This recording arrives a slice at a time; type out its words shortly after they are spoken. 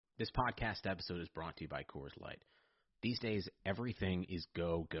This podcast episode is brought to you by Coors Light. These days, everything is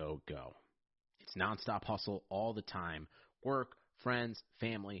go, go, go. It's nonstop hustle all the time. Work, friends,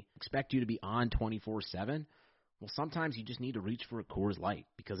 family expect you to be on 24/7. Well, sometimes you just need to reach for a Coors Light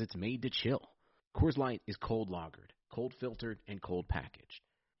because it's made to chill. Coors Light is cold lagered, cold filtered, and cold packaged.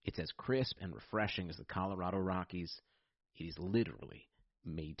 It's as crisp and refreshing as the Colorado Rockies. It is literally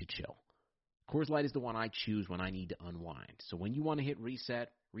made to chill. Coors Light is the one I choose when I need to unwind. So when you want to hit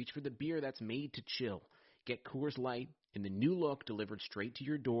reset, reach for the beer that's made to chill. Get Coors Light in the new look delivered straight to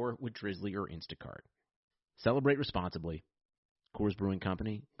your door with Drizzly or Instacart. Celebrate responsibly. Coors Brewing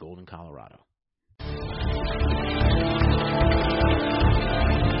Company, Golden, Colorado.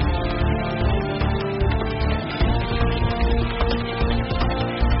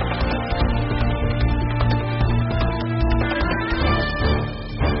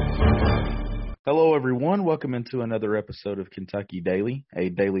 Hello, everyone. Welcome into another episode of Kentucky Daily, a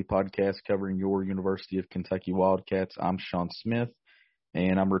daily podcast covering your University of Kentucky Wildcats. I'm Sean Smith,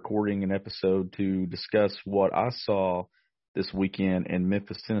 and I'm recording an episode to discuss what I saw this weekend in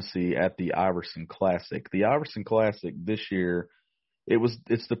Memphis, Tennessee at the Iverson Classic. The Iverson Classic this year,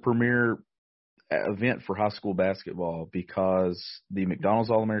 it's the premier event for high school basketball because the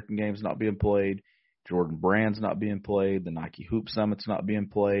McDonald's All-American Game's not being played, Jordan Brand's not being played, the Nike Hoop Summit's not being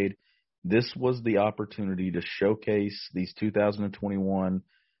played. This was the opportunity to showcase these 2021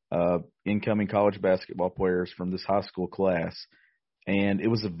 incoming college basketball players from this high school class, and it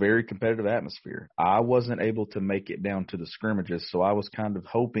was a very competitive atmosphere. I wasn't able to make it down to the scrimmages, so I was kind of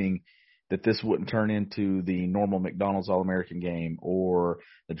hoping that this wouldn't turn into the normal McDonald's All-American Game or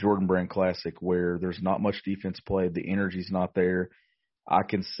the Jordan Brand Classic where there's not much defense played, the energy's not there. I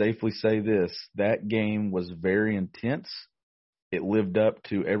can safely say this, that game was very intense. It lived up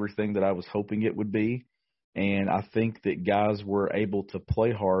to everything that I was hoping it would be, and I think that guys were able to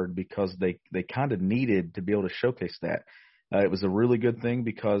play hard because they kind of needed to be able to showcase that. It was a really good thing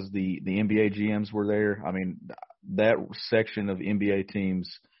because the NBA GMs were there. I mean, that section of NBA teams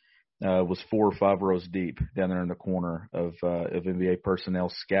was 4 or 5 rows deep down there in the corner of NBA personnel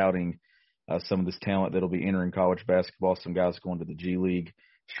scouting some of this talent that'll be entering college basketball, some guys going to the G League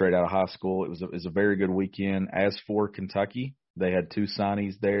straight out of high school. It was a very good weekend. As for Kentucky, they had 2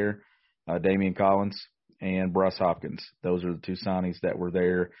 signees there, Damian Collins and Bryce Hopkins. Those are the 2 signees that were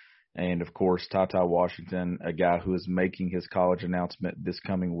there. And, of course, TyTy Washington, a guy who is making his college announcement this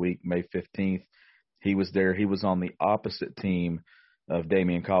coming week, May 15th. He was there. He was on the opposite team of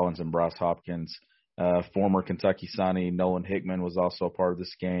Damian Collins and Bryce Hopkins. Former Kentucky signee Nolan Hickman was also a part of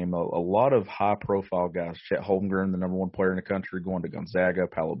this game. A lot of high-profile guys. Chet Holmgren, the number 1 player in the country, going to Gonzaga.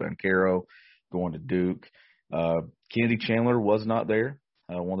 Paolo Banchero going to Duke. Kennedy Chandler was not there.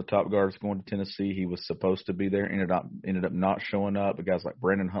 One of the top guards going to Tennessee. He was supposed to be there. Ended up not showing up. But guys like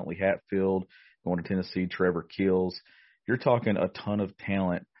Brandon Huntley Hatfield going to Tennessee, Trevor Keels. You're talking a ton of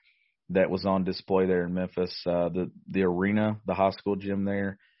talent that was on display there in Memphis. The arena, the high school gym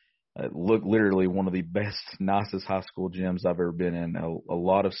there, looked literally one of the best, nicest high school gyms I've ever been in. A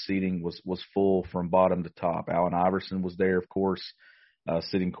lot of seating was full from bottom to top. Allen Iverson was there, of course,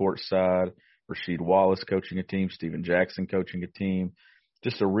 sitting courtside. Rasheed Wallace coaching a team, Steven Jackson coaching a team.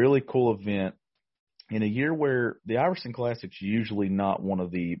 Just a really cool event in a year where the Iverson Classic's usually not one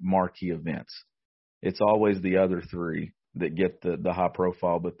of the marquee events. It's always the other 3 that get the high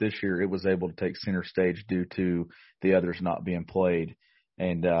profile, but this year it was able to take center stage due to the others not being played.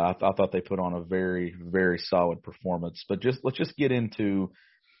 And I thought they put on a very, very solid performance. But let's just get into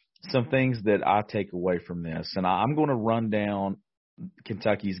some things that I take away from this. And I'm going to run down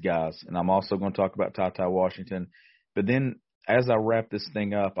Kentucky's guys, and I'm also going to talk about TyTy Washington. But then as I wrap this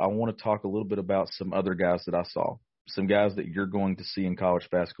thing up, I want to talk a little bit about some other guys that I saw, some guys that you're going to see in college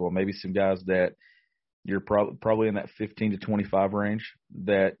basketball, maybe some guys that you're probably in that 15 to 25 range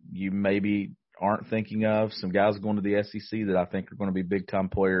that you maybe aren't thinking of, some guys going to the SEC that I think are going to be big-time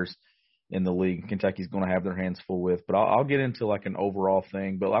players in the league. Kentucky's going to have their hands full with. But I'll get into like an overall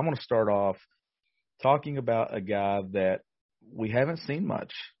thing. But I want to start off talking about a guy that we haven't seen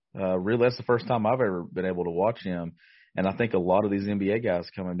much. Really, that's the first time I've ever been able to watch him. And I think a lot of these NBA guys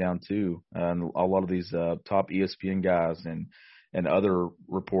coming down too, and a lot of these top ESPN guys and other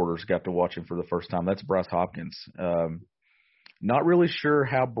reporters got to watch him for the first time. That's Bryce Hopkins. Not really sure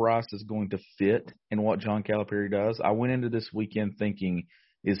how Bryce is going to fit in what John Calipari does. I went into this weekend thinking,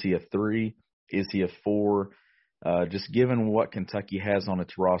 is he a 3? Is he a 4? Just given what Kentucky has on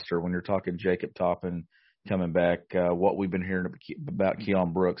its roster, when you're talking Jacob Toppin coming back, what we've been hearing about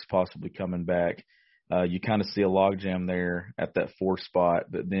Keon Brooks possibly coming back, you kind of see a logjam there at that 4 spot.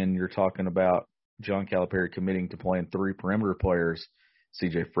 But then you're talking about John Calipari committing to playing 3 perimeter players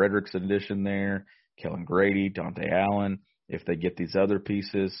C.J. Frederick's addition there, Kellen Grady, Dante Allen, if they get these other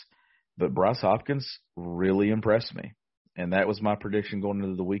pieces. But Bryce Hopkins really impressed me. And that was my prediction going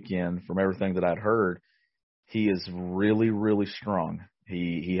into the weekend from everything that I'd heard. He is really, really strong.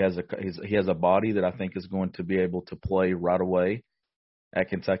 He has a body that I think is going to be able to play right away at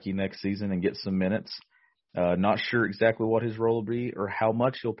Kentucky next season and get some minutes. Not sure exactly what his role will be or how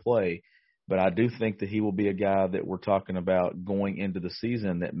much he'll play, but I do think that he will be a guy that we're talking about going into the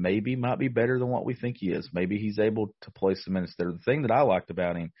season that maybe might be better than what we think he is. Maybe he's able to play some minutes there. The thing that I liked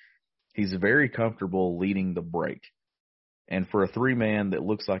about him, he's very comfortable leading the break. And for a three-man that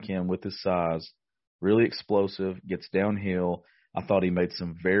looks like him with his size, really explosive, gets downhill, I thought he made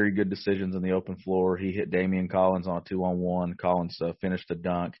some very good decisions in the open floor. He hit Damian Collins on a 2-on-1. Collins finished a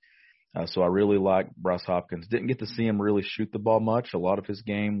dunk. So I really like Bryce Hopkins. Didn't get to see him really shoot the ball much. A lot of his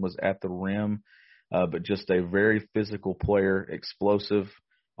game was at the rim, but just a very physical player, explosive,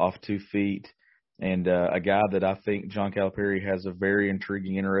 off 2 feet, and a guy that I think John Calipari has a very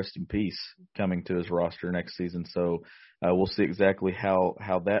intriguing, interesting piece coming to his roster next season. So we'll see exactly how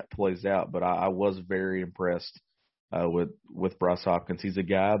that plays out. But I was very impressed with Bryce Hopkins. He's a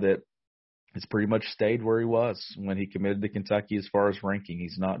guy that has pretty much stayed where he was when he committed to Kentucky as far as ranking.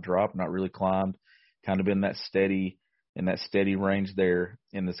 He's not dropped, not really climbed, kind of in that steady range there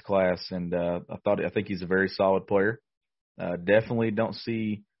in this class. And I think he's a very solid player. Definitely don't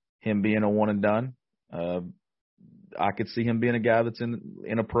see him being a one and done. I could see him being a guy that's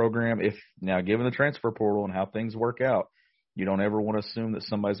in a program. If now, given the transfer portal and how things work out, you don't ever want to assume that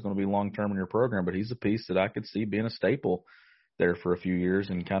somebody's going to be long-term in your program, but he's a piece that I could see being a staple there for a few years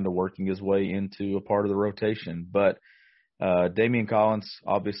and kind of working his way into a part of the rotation. But Damian Collins,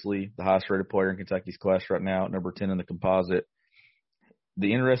 obviously the highest-rated player in Kentucky's class right now, number 10 in the composite.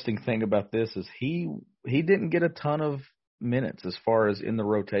 The interesting thing about this is he didn't get a ton of minutes as far as in the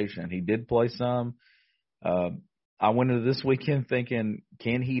rotation. He did play some. I went into this weekend thinking,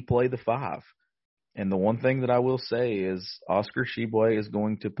 can he play the 5? And the one thing that I will say is Oscar Tshiebwe is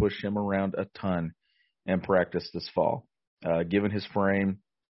going to push him around a ton in practice this fall. Given his frame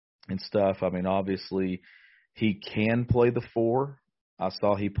and stuff, I mean, obviously he can play the 4. I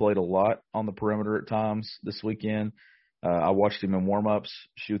saw he played a lot on the perimeter at times this weekend. I watched him in warm-ups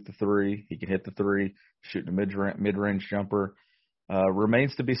shoot the 3. He can hit the 3, shoot the mid-range jumper.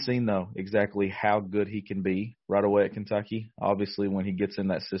 Remains to be seen, though, exactly how good he can be right away at Kentucky. Obviously, when he gets in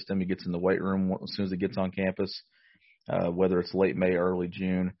that system, he gets in the weight room as soon as he gets on campus, whether it's late May, early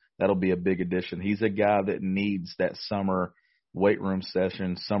June, that'll be a big addition. He's a guy that needs that summer weight room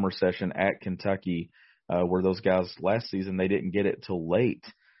session, summer session at Kentucky, where those guys last season, they didn't get it till late.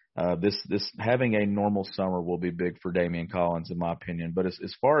 This having a normal summer will be big for Damian Collins, in my opinion. But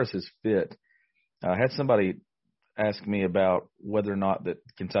as far as his fit, I had somebody ask me about whether or not that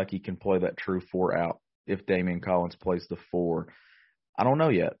Kentucky can play that true 4 out if Damian Collins plays the 4. I don't know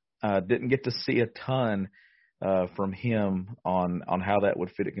yet. Didn't get to see a ton from him on how that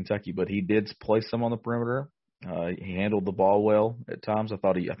would fit at Kentucky, but he did play some on the perimeter. He handled the ball well at times.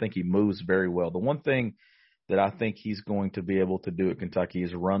 I think he moves very well. The one thing that I think he's going to be able to do at Kentucky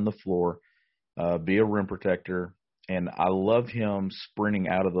is run the floor, be a rim protector, and I love him sprinting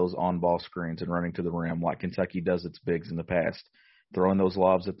out of those on-ball screens and running to the rim like Kentucky does its bigs in the past, throwing those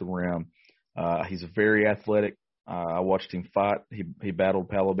lobs at the rim. He's very athletic. I watched him fight. He battled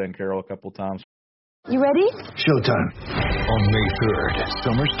Paolo Banchero a couple times. You ready? Showtime. On May 3rd,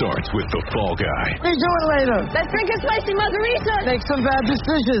 summer starts with The Fall Guy. Let's do it later. Let's drink a spicy margarita. Make some bad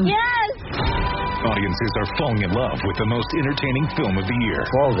decisions. Yes. Audiences are falling in love with the most entertaining film of the year.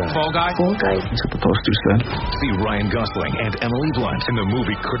 Fall Guy. Fall Guy? Fall Guy. That's what the poster said. See Ryan Gosling and Emily Blunt in the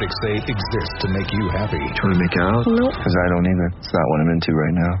movie critics say exists to make you happy. Do you want to make it out? Nope. Because I don't either. It's not what I'm into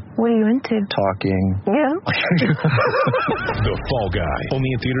right now. What are you into? Talking. Yeah. The Fall Guy. Only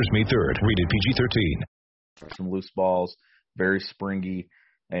in theaters May 3rd. Rated PG-13. Some loose balls, very springy,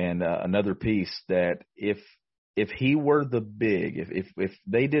 and another piece that if he were the big, if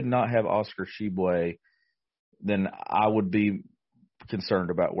they did not have Oscar Tshiebwe, then I would be concerned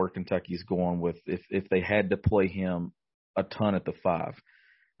about where Kentucky's going with if they had to play him a ton at the 5.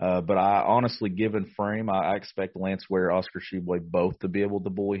 But I honestly, given frame, I expect Lance Ware, Oscar Tshiebwe both to be able to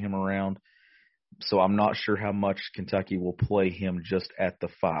bully him around. So I'm not sure how much Kentucky will play him just at the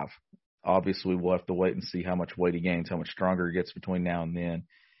 5. Obviously, we'll have to wait and see how much weight he gains, how much stronger he gets between now and then.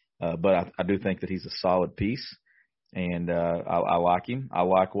 But I do think that he's a solid piece, and I like him. I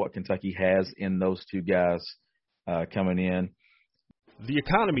like what Kentucky has in those 2 guys coming in. The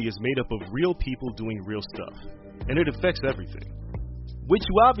economy is made up of real people doing real stuff, and it affects everything, which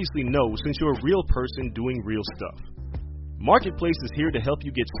you obviously know since you're a real person doing real stuff. Marketplace is here to help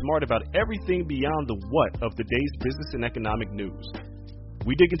you get smart about everything beyond the what of the day's business and economic news.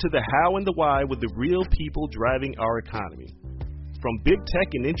 We dig into the how and the why with the real people driving our economy. From big tech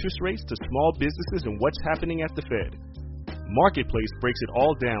and interest rates to small businesses and what's happening at the Fed, Marketplace breaks it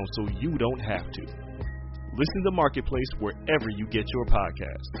all down so you don't have to. Listen to Marketplace wherever you get your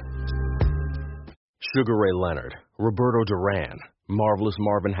podcasts. Sugar Ray Leonard, Roberto Duran, Marvelous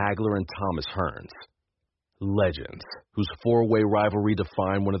Marvin Hagler, and Thomas Hearns. Legends, whose four-way rivalry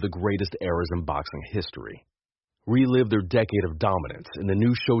defined one of the greatest eras in boxing history. Relive their decade of dominance in the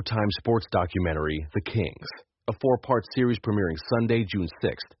new Showtime sports documentary, The Kings, a 4-part series premiering Sunday, June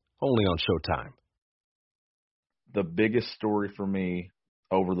 6th, only on Showtime. The biggest story for me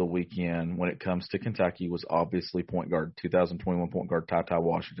over the weekend when it comes to Kentucky was obviously point guard, 2021 point guard TyTy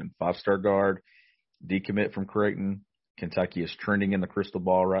Washington, 5-star guard, decommit from Creighton. Kentucky is trending in the crystal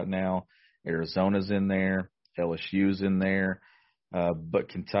ball right now. Arizona's in there. LSU's in there. But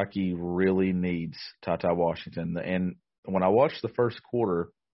Kentucky really needs TyTy Washington. And when I watched the first quarter,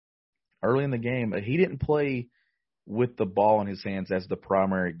 early in the game, he didn't play with the ball in his hands as the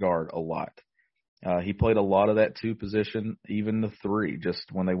primary guard a lot. He played a lot of that 2 position, even the 3,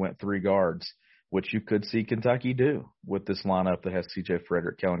 just when they went 3 guards, which you could see Kentucky do with this lineup that has C.J.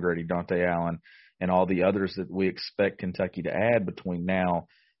 Frederick, Kellen Grady, Dante Allen, and all the others that we expect Kentucky to add between now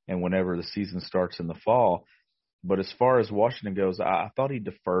and whenever the season starts in the fall. But as far as Washington goes, I thought he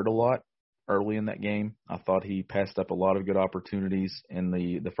deferred a lot early in that game. I thought he passed up a lot of good opportunities in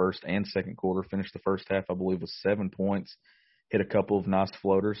the first and second quarter. Finished the first half, I believe, with 7 points. Hit a couple of nice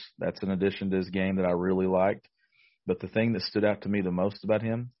floaters. That's an addition to his game that I really liked. But the thing that stood out to me the most about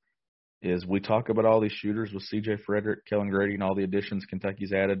him is we talk about all these shooters with C.J. Frederick, Kellen Grady, and all the additions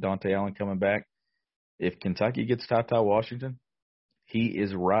Kentucky's added, Dante Allen coming back. If Kentucky gets TyTy Washington, he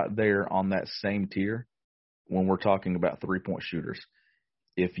is right there on that same tier when we're talking about three-point shooters.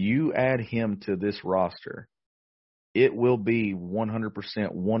 If you add him to this roster, it will be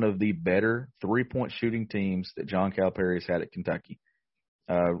 100% one of the better three-point shooting teams that John Calipari has had at Kentucky.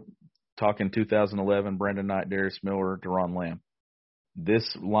 Talking 2011, Brandon Knight, Darius Miller, Deron Lamb.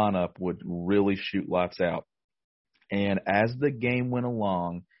 This lineup would really shoot lights out. And as the game went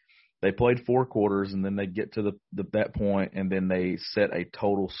along, they played 4 quarters, and then they get to that point, and then they set a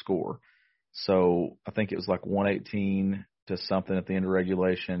total score. So I think it was like 118 to something at the end of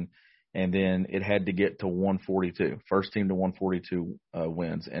regulation, and then it had to get to 142. First team to 142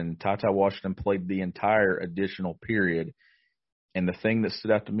 wins. And TyTy Washington played the entire additional period. And the thing that stood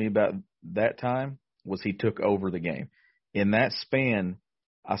out to me about that time was he took over the game. In that span,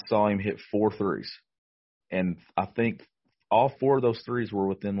 I saw him hit 4 threes. And I think all 4 of those threes were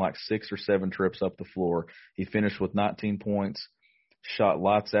within like 6 or 7 trips up the floor. He finished with 19 points, shot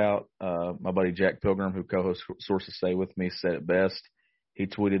lights out. My buddy Jack Pilgrim, who co-hosts Sources Say with me, said it best. He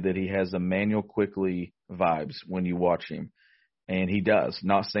tweeted that he has Emmanuel Quickley vibes when you watch him. And he does.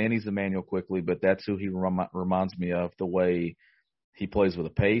 Not saying he's Emmanuel Quickley, but that's who he reminds me of, the way he plays with a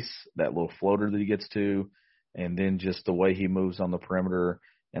pace, that little floater that he gets to, and then just the way he moves on the perimeter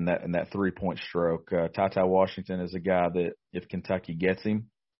and that three-point stroke. TyTy Washington is a guy that if Kentucky gets him,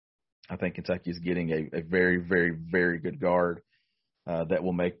 I think Kentucky is getting a very, very, very good guard that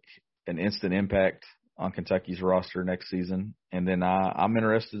will make an instant impact on Kentucky's roster next season. And then I'm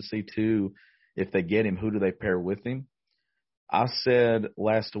interested to see, too, if they get him, who do they pair with him? I said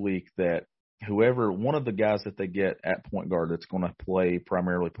last week that one of the guys that they get at point guard that's going to play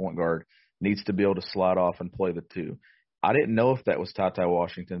primarily point guard needs to be able to slide off and play the 2. I didn't know if that was TyTy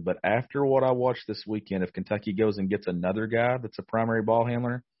Washington, but after what I watched this weekend, if Kentucky goes and gets another guy that's a primary ball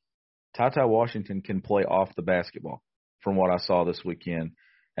handler, TyTy Washington can play off the basketball from what I saw this weekend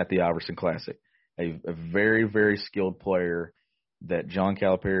at the Iverson Classic. A very, very skilled player that John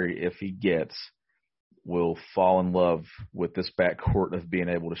Calipari, if he gets, will fall in love with this backcourt of being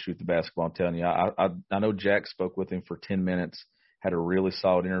able to shoot the basketball. I'm telling you, I know Jack spoke with him for 10 minutes, had a really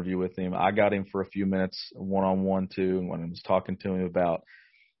solid interview with him. I got him for a few minutes one-on-one, too, when I was talking to him about,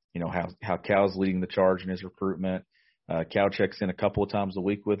 how Cal's leading the charge in his recruitment. Cal checks in a couple of times a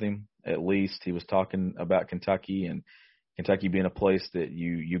week with him, at least. He was talking about Kentucky and Kentucky being a place that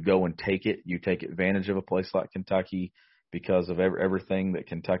you go and take it. You take advantage of a place like Kentucky because of everything that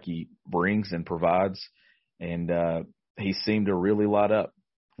Kentucky brings and provides. And he seemed to really light up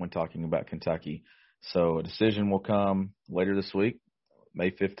when talking about Kentucky. So a decision will come later this week.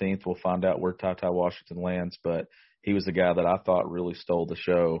 May 15th, we'll find out where TyTy Washington lands. But he was the guy that I thought really stole the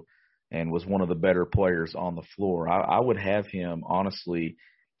show and was one of the better players on the floor. I would have him, honestly,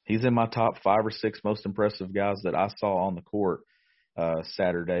 he's in my top 5 or 6 most impressive guys that I saw on the court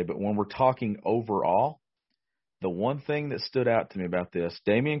Saturday. But when we're talking overall, the one thing that stood out to me about this,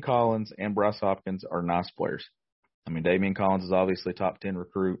 Damian Collins and Bryce Hopkins are nice players. I mean, Damian Collins is obviously top 10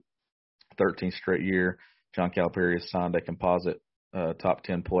 recruit, 13th straight year. John Calipari has signed a composite top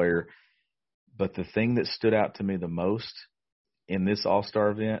 10 player. But the thing that stood out to me the most in this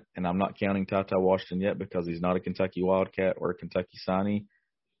All-Star event, and I'm not counting TyTy Washington yet because he's not a Kentucky Wildcat or a Kentucky signee,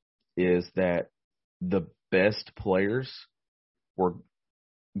 is that the best players were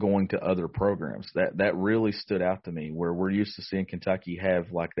going to other programs. That really stood out to me, where we're used to seeing Kentucky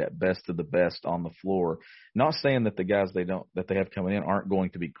have like that best of the best on the floor. Not saying that the guys that they have coming in aren't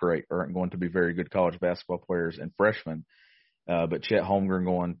going to be great or aren't going to be very good college basketball players and freshmen, but Chet Holmgren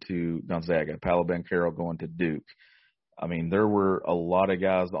going to Gonzaga, Paolo Banchero going to Duke. I mean, there were a lot of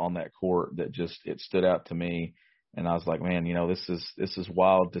guys on that court that just it stood out to me, and I was like, man, you know, this is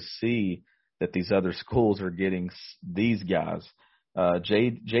wild to see that these other schools are getting these guys.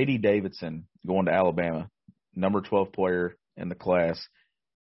 J.D. Davidson going to Alabama, number 12 player in the class,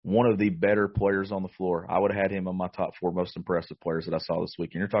 one of the better players on the floor. I would have had him on my top 4 most impressive players that I saw this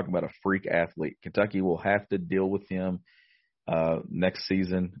weekend. You're talking about a freak athlete. Kentucky will have to deal with him next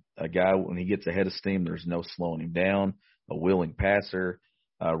season. A guy, when he gets ahead of steam, there's no slowing him down, a willing passer.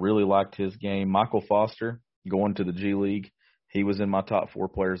 Really liked his game. Michael Foster going to the G League. He was in my top 4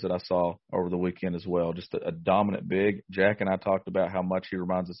 players that I saw over the weekend as well. Just a dominant big. Jack and I talked about how much he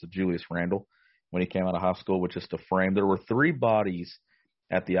reminds us of Julius Randle when he came out of high school with just a frame. There were 3 bodies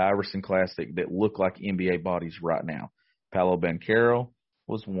at the Iverson Classic that look like NBA bodies right now. Paolo Banchero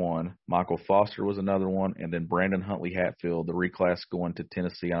was one. Michael Foster was another one. And then Brandon Huntley Hatfield, the reclass going to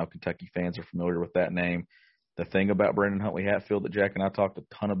Tennessee. I know Kentucky fans are familiar with that name. The thing about Brandon Huntley Hatfield that Jack and I talked a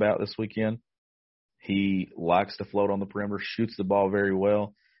ton about this weekend, he likes to float on the perimeter, shoots the ball very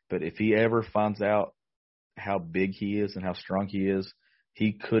well. But if he ever finds out how big he is and how strong he is,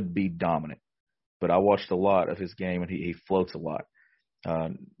 he could be dominant. But I watched a lot of his game, and he floats a lot.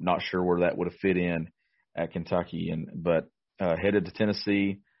 Not sure where that would have fit in at Kentucky, but headed to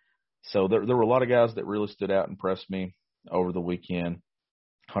Tennessee. So there were a lot of guys that really stood out and impressed me over the weekend.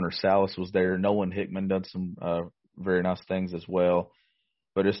 Hunter Salas was there. Nolan Hickman done some very nice things as well.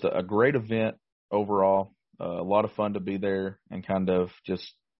 But just a great event overall. A lot of fun to be there and kind of just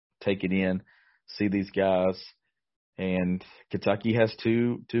take it in, see these guys. And Kentucky has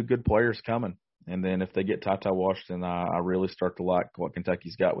two good players coming. And then if they get TyTy Washington, I really start to like what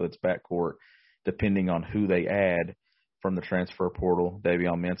Kentucky's got with its backcourt, depending on who they add from the transfer portal.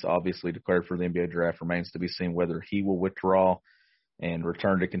 Davion Mintz obviously declared for the NBA draft. Remains to be seen whether he will withdraw and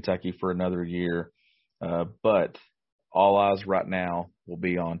return to Kentucky for another year. But all eyes right now will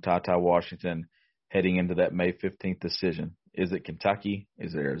be on TyTy Washington heading into that May 15th decision. Is it Kentucky?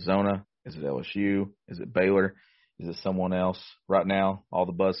 Is it Arizona? Is it LSU? Is it Baylor? Is it someone else? Right now, all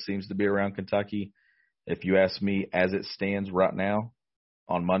the buzz seems to be around Kentucky. If you ask me, as it stands right now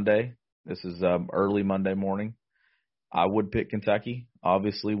on Monday, this is early Monday morning, I would pick Kentucky.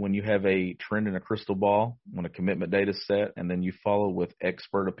 Obviously, when you have a trend in a crystal ball, when a commitment date is set, and then you follow with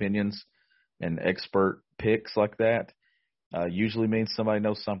expert opinions and expert picks like that, usually means somebody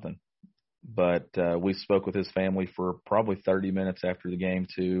knows something. But we spoke with his family for probably 30 minutes after the game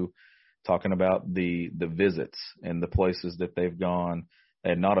too, talking about the visits and the places that they've gone,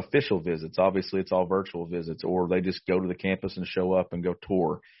 and not official visits. Obviously, it's all virtual visits, or they just go to the campus and show up and go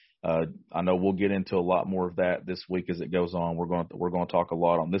tour. I know we'll get into a lot more of that this week as it goes on. We're going to talk a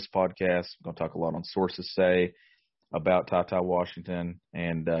lot on this podcast. We're going to talk a lot on Sources Say about TyTy Washington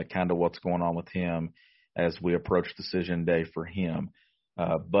and kind of what's going on with him as we approach decision day for him.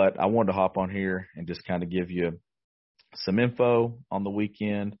 But I wanted to hop on here and just kind of give you some info on the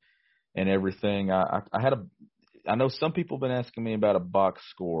weekend and everything. I know some people have been asking me about a box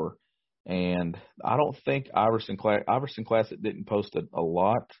score, and I don't think Iverson Classic didn't post a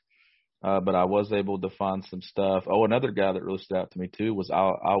lot, but I was able to find some stuff. Oh, another guy that really stood out to me too was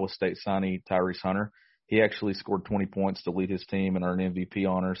Iowa State signee Tyrese Hunter. He actually scored 20 points to lead his team and earn MVP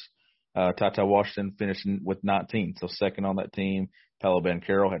honors. TyTy Washington finished with 19, so second on that team. Paolo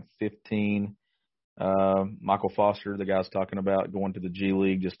Banchero had 15. Michael Foster, the guy's talking about going to the G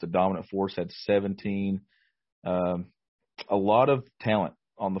League, just a dominant force, had 17. A lot of talent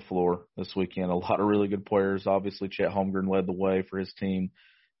on the floor this weekend, a lot of really good players. Obviously, Chet Holmgren led the way for his team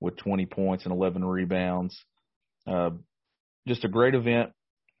with 20 points and 11 rebounds. Just a great event,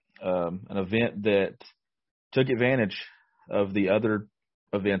 an event that took advantage of the other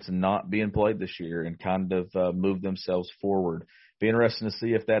events not being played this year and kind of moved themselves forward. Be interesting to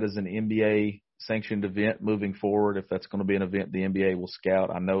see if that is an NBA-sanctioned event moving forward, if that's going to be an event the NBA will scout.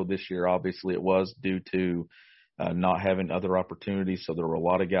 I know this year, obviously, it was due to not having other opportunities, so there were a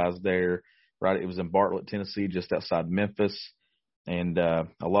lot of guys there. right? It was in Bartlett, Tennessee, just outside Memphis. And a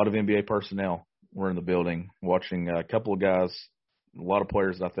lot of NBA personnel were in the building watching a couple of guys, a lot of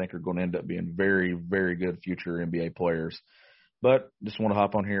players that I think are going to end up being very, very good future NBA players. But just want to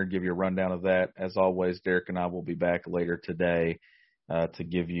hop on here and give you a rundown of that. As always, Derek and I will be back later today to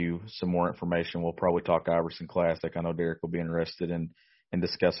give you some more information. We'll probably talk Iverson Classic. I know Derek will be interested in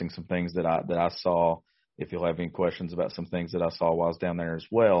discussing some things that I saw, if you'll have any questions about some things that I saw while I was down there as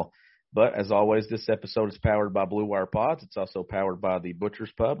well. But as always, this episode is powered by Blue Wire Pods. It's also powered by the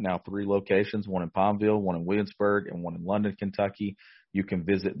Butcher's Pub, now 3 locations, one in Palmville, one in Williamsburg, and one in London, Kentucky. You can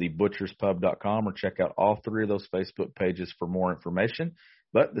visit thebutcherspub.com or check out all 3 of those Facebook pages for more information.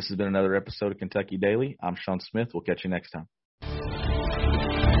 But this has been another episode of Kentucky Daily. I'm Sean Smith. We'll catch you next time.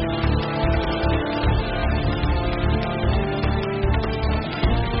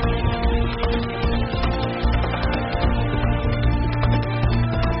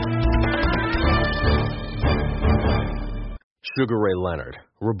 Sugar Ray Leonard,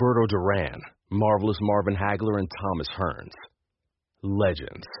 Roberto Duran, Marvelous Marvin Hagler, and Thomas Hearns.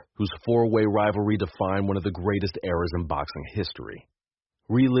 Legends, whose 4-way rivalry defined one of the greatest eras in boxing history.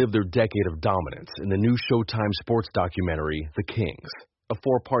 Relive their decade of dominance in the new Showtime sports documentary, The Kings, a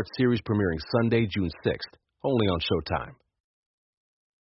 4-part series premiering Sunday, June 6th, only on Showtime.